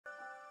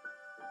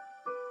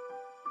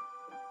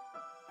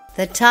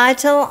The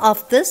title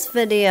of this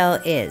video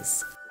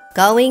is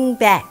Going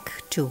Back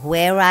to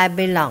Where I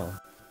Belong.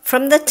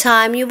 From the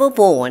time you were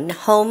born,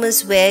 home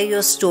is where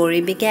your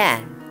story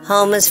began.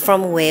 Home is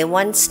from where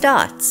one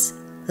starts.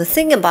 The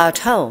thing about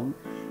home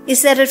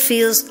is that it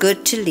feels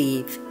good to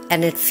leave,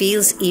 and it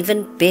feels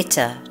even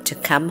better to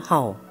come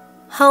home.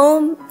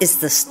 Home is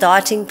the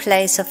starting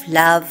place of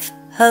love,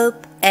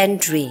 hope, and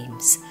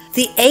dreams.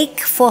 The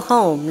ache for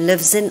home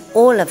lives in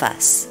all of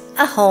us.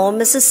 A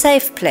home is a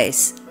safe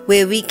place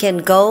where we can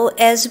go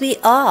as we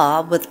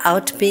are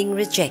without being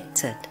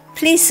rejected.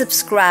 Please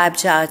subscribe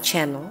to our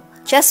channel.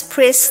 Just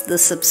press the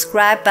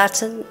subscribe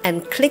button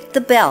and click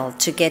the bell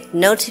to get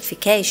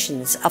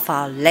notifications of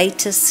our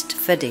latest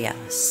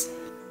videos.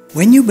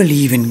 When you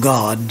believe in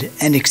God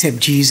and accept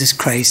Jesus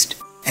Christ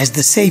as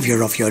the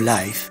Savior of your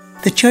life,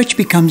 the church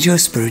becomes your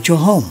spiritual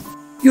home,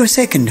 your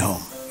second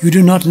home. You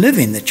do not live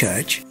in the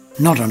church,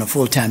 not on a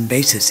full-time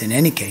basis in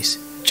any case,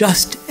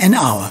 just an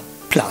hour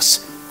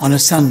plus on a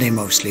Sunday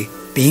mostly,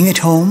 being at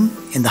home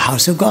in the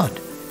house of God,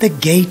 the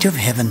gate of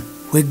heaven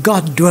where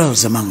God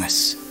dwells among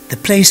us, the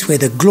place where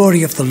the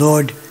glory of the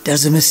Lord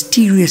does a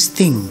mysterious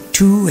thing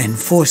to and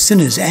for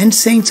sinners and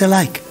saints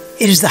alike.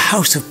 It is the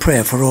house of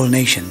prayer for all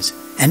nations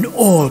and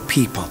all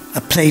people,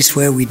 a place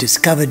where we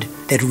discovered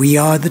that we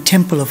are the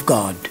temple of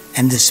God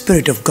and the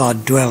Spirit of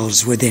God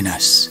dwells within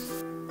us.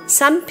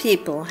 Some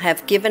people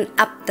have given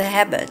up the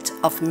habit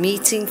of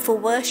meeting for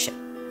worship,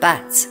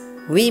 but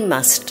we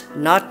must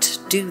not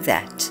do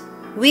that.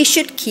 We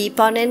should keep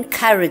on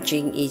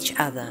encouraging each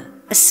other,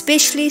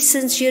 especially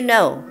since you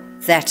know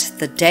that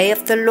the day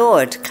of the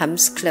Lord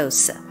comes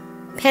closer.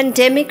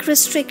 Pandemic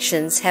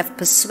restrictions have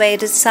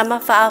persuaded some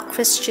of our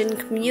Christian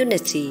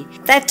community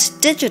that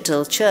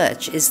digital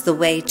church is the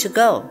way to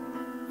go.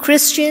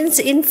 Christians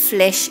in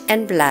flesh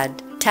and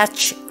blood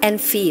touch and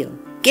feel.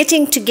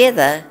 Getting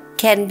together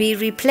can be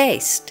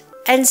replaced,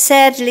 and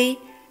sadly,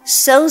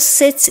 so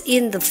sets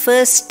in the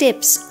first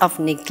steps of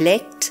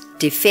neglect,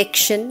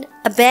 defection,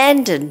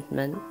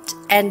 abandonment,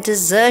 and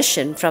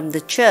desertion from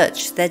the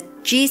church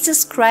that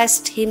Jesus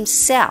Christ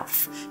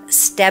Himself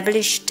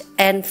established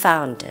and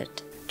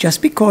founded.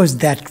 Just because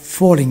that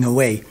falling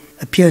away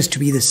appears to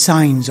be the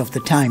signs of the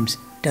times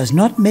does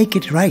not make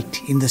it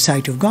right in the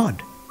sight of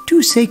God.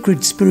 Two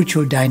sacred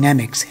spiritual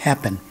dynamics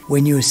happen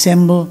when you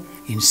assemble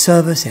in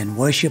service and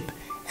worship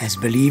as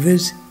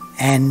believers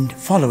and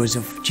followers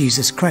of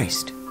Jesus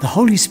Christ. The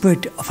Holy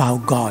Spirit of our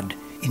God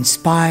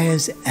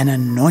inspires and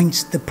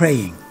anoints the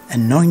praying,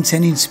 anoints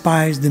and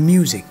inspires the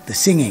music, the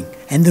singing,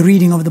 and the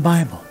reading of the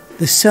Bible.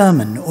 The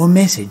sermon or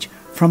message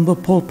from the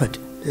pulpit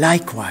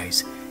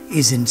likewise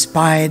is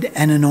inspired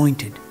and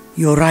anointed.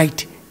 You're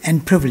right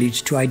and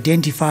privileged to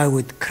identify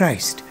with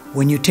Christ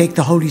when you take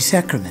the holy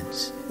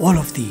sacraments, all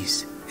of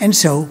these. And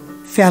so,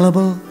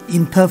 fallible,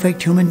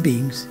 imperfect human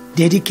beings,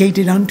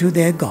 dedicated unto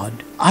their God,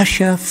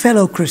 usher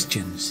fellow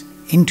Christians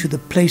into the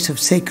place of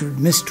sacred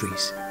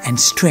mysteries and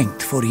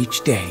strength for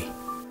each day.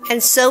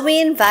 And so we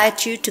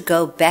invite you to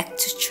go back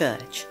to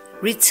church.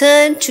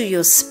 Return to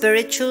your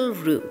spiritual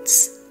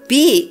roots.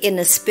 Be in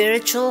a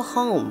spiritual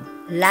home.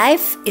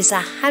 Life is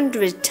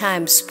 100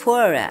 times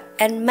poorer,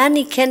 and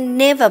money can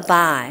never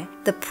buy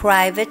the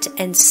private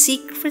and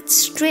secret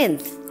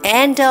strength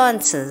and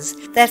answers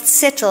that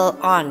settle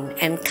on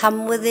and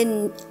come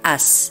within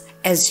us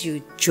as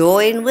you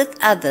join with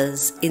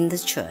others in the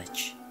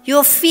church.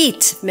 Your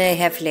feet may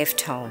have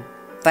left home,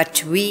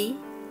 but we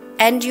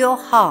and your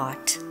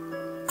heart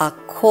are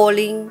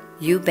calling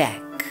you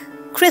back.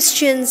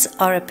 Christians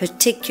are a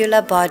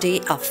particular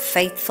body of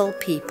faithful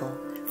people,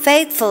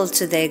 faithful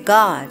to their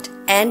God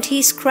and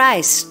His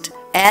Christ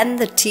and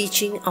the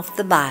teaching of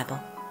the Bible.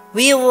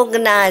 We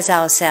organize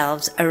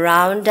ourselves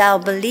around our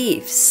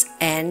beliefs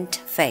and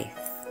faith.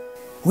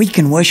 We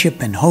can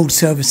worship and hold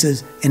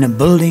services in a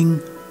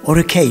building or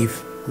a cave.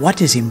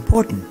 What is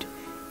important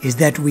is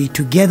that we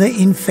together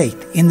in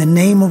faith, in the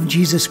name of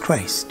Jesus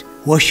Christ,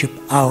 worship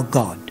our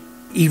God.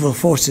 Evil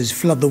forces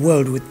flood the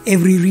world with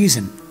every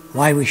reason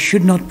why we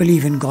should not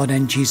believe in God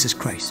and Jesus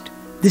Christ.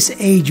 This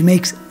age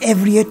makes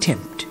every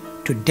attempt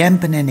to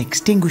dampen and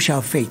extinguish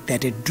our faith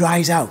that it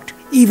dries out,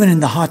 even in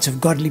the hearts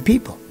of godly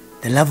people.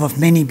 The love of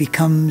many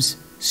becomes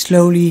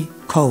slowly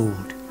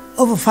cold.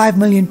 Over 5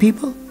 million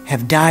people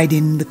have died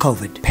in the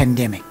COVID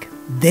pandemic.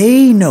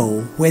 They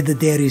know whether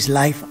there is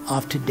life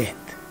after death.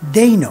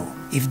 They know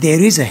if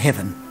there is a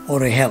heaven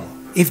or a hell.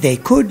 If they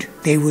could,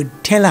 they would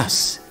tell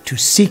us to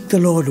seek the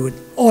Lord with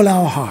all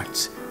our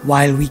hearts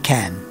while we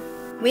can.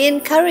 We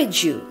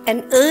encourage you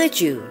and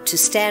urge you to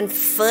stand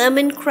firm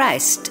in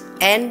Christ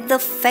and the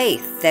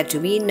faith that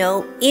we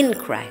know in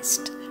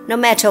Christ. No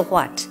matter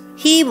what,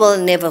 He will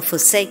never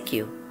forsake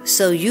you,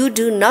 so you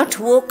do not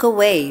walk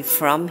away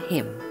from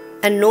Him.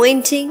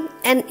 Anointing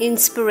and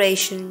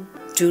inspiration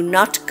do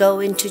not go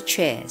into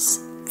chairs.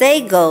 They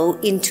go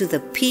into the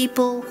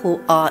people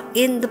who are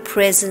in the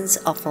presence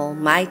of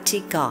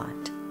Almighty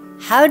God.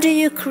 How do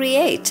you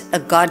create a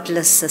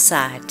godless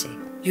society?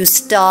 You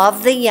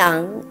starve the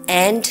young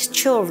and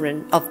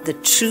children of the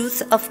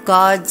truth of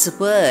God's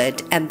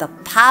word and the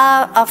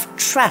power of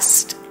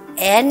trust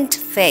and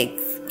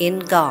faith. in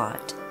God.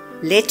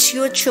 Let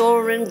your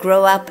children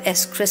grow up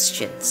as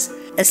Christians,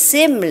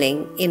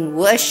 assembling in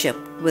worship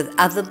with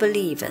other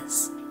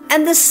believers.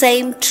 And the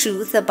same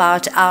truth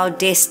about our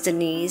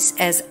destinies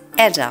as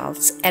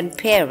adults and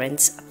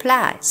parents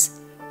applies.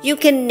 You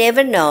can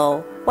never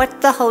know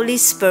what the Holy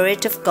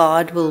Spirit of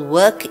God will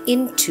work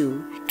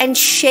into and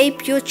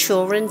shape your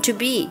children to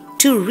be,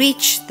 to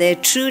reach their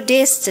true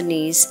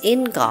destinies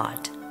in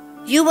God.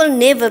 You will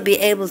never be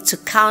able to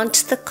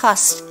count the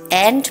cost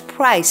and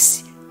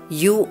price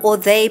you or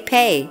they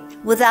pay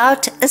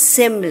without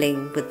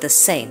assembling with the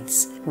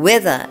saints,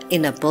 whether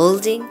in a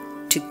building,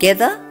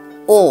 together,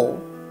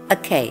 or a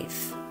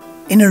cave.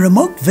 In a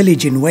remote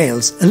village in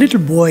Wales, a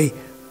little boy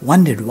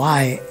wondered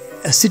why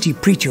a city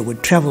preacher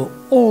would travel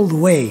all the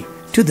way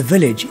to the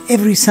village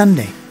every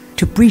Sunday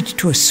to preach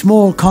to a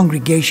small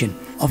congregation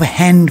of a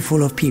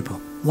handful of people.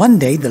 One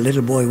day, the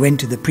little boy went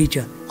to the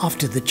preacher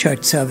after the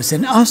church service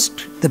and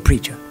asked the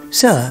preacher,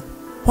 "Sir,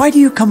 why do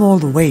you come all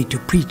the way to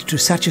preach to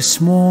such a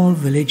small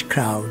village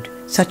crowd,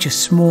 such a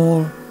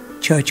small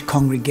church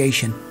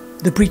congregation?"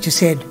 The preacher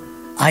said,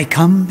 "I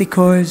come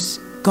because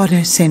God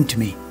has sent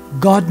me.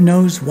 God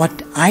knows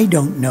what I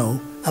don't know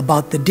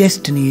about the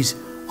destinies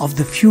of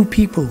the few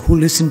people who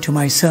listen to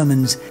my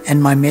sermons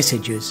and my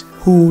messages,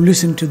 who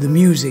listen to the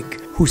music,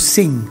 who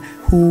sing,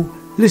 who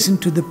listen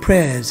to the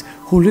prayers,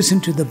 who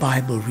listen to the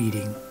Bible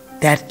reading."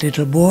 That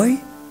little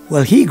boy,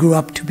 well, he grew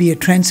up to be a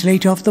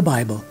translator of the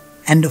Bible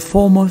and a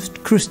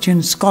foremost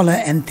Christian scholar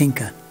and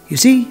thinker. You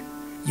see,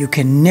 you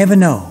can never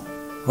know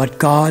what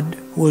God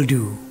will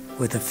do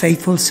with a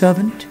faithful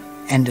servant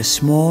and a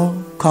small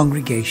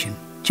congregation.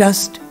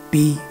 Just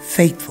be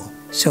faithful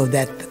so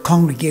that the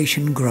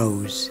congregation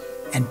grows,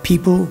 and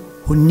people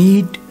who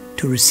need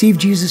to receive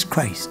Jesus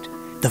Christ,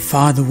 the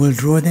Father will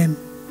draw them,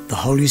 the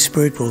Holy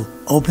Spirit will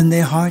open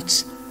their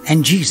hearts,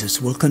 and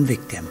Jesus will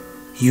convict them.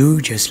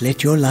 You just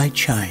let your light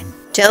shine.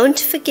 Don't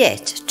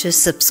forget to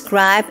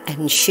subscribe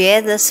and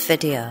share this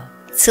video.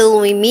 Till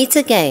we meet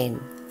again,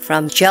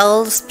 from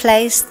Joel's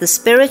Place, the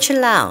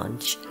Spiritual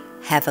Lounge,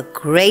 have a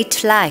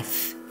great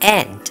life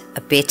and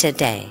a better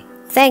day.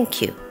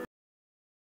 Thank you.